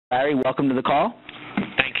Larry, welcome to the call.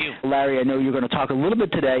 Thank you. Larry, I know you're going to talk a little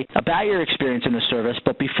bit today about your experience in the service,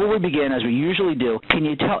 but before we begin, as we usually do, can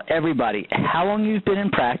you tell everybody how long you've been in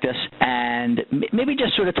practice and maybe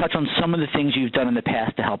just sort of touch on some of the things you've done in the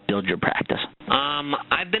past to help build your practice?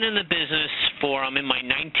 I've been in the business I'm in my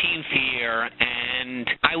 19th year, and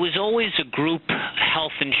I was always a group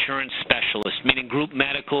health insurance specialist, meaning group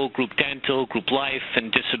medical, group dental, group life,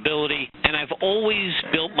 and disability, and I've always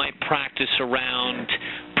built my practice around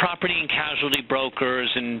property and casualty brokers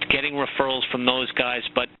and getting referrals from those guys,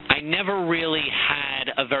 but I never really had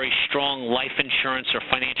a very strong life insurance or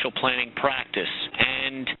financial planning practice.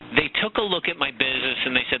 And they took a look at my business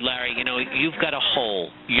and they said, Larry, you've got a hole.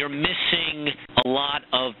 You're missing a lot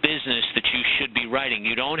of business that you should be writing.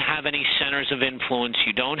 You don't have any centers of influence.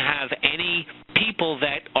 You don't have any people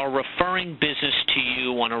that are referring business to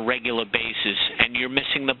you on a regular basis, and you're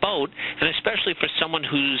missing the boat. And especially for someone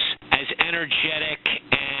who's as energetic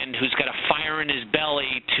and who's got a fire in his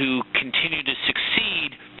belly to continue to succeed,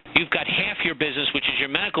 you've got half your business, which is your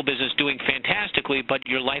medical business, doing fantastically, but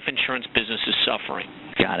your life insurance business is suffering.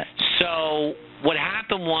 Got it. So what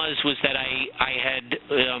happened was that I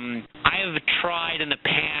have tried in the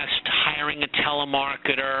past hiring a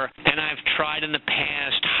telemarketer, and I've tried in the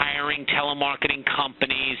past hiring telemarketing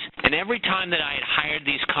companies, and every time that I had hired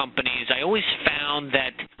these companies, I always found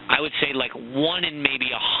that I would say like 1 in maybe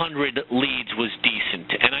 100 leads was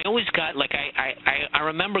decent, and I always got I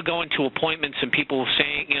remember going to appointments and people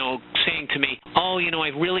saying to me, I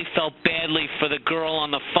really felt badly for the girl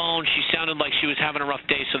on the phone. She sounded like she was having a rough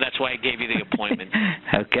day, so that's why I gave you the appointment.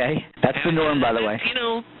 Okay, that's the norm, by the way.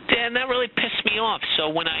 And that really pissed me off. So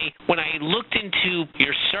when I looked into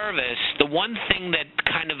your service, the one thing that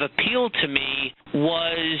kind of appealed to me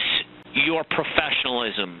was your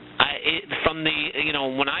professionalism.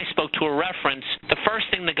 When I spoke to a reference, the first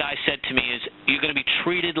thing the guy said to me is, you're going to be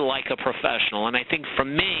treated like a professional. And I think for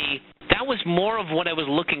me, that was more of what I was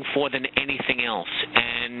looking for than anything else.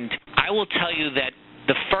 And I will tell you that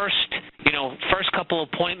the first couple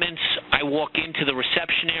appointments, I walk into the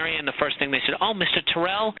reception area, and the first thing they said, oh, Mr.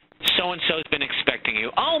 Terrell, so-and-so's been expecting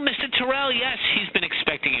you. Oh, Mr. Terrell, yes, he's been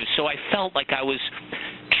expecting you. So I felt like I was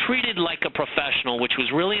treated like a professional, which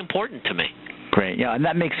was really important to me. Great. Yeah, and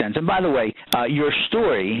that makes sense. And by the way, your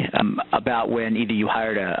story about when either you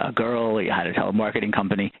hired a girl or you hired a telemarketing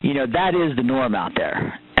company, that is the norm out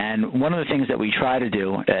there. And one of the things that we try to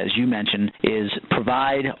do, as you mentioned, is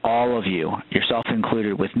provide all of you, yourself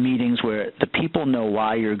included, with meetings where the people know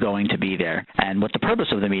why you're going to be there and what the purpose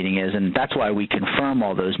of the meeting is. And that's why we confirm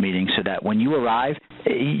all those meetings so that when you arrive,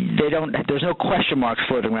 there's no question marks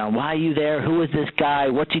floating around. Why are you there? Who is this guy?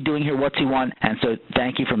 What's he doing here? What's he want? And so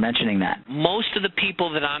thank you for mentioning that. Most of the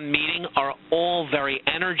people that I'm meeting are all very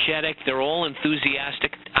energetic. They're all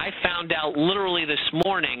enthusiastic. I found out literally this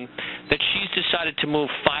morning that she's decided to move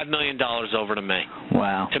 $5 million over to me.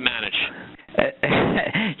 Wow. To manage.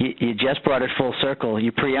 You just brought it full circle.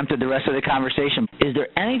 You preempted the rest of the conversation. Is there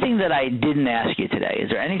anything that I didn't ask you today? Is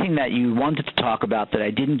there anything that you wanted to talk about that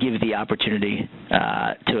I didn't give you the opportunity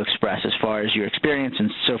to express as far as your experience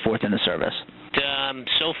and so forth in the service?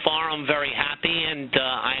 So far, I'm very happy, and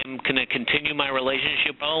I'm going to continue my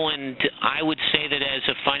relationship. And I would say that as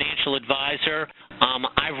a financial advisor,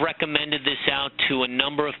 I've recommended this out to a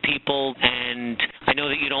number of people, and I know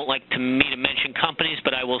that you don't like me to mention companies,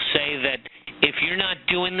 but I will say that if you're not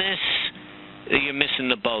doing this, you're missing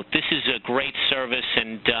the boat. This is a great service,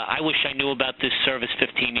 and I wish I knew about this service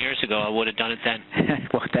 15 years ago. I would have done it then.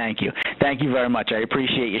 Well, thank you. Thank you very much. I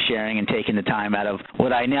appreciate you sharing and taking the time out of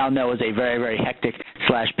what I now know is a very, very hectic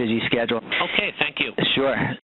 / busy schedule. Okay, thank you. Sure.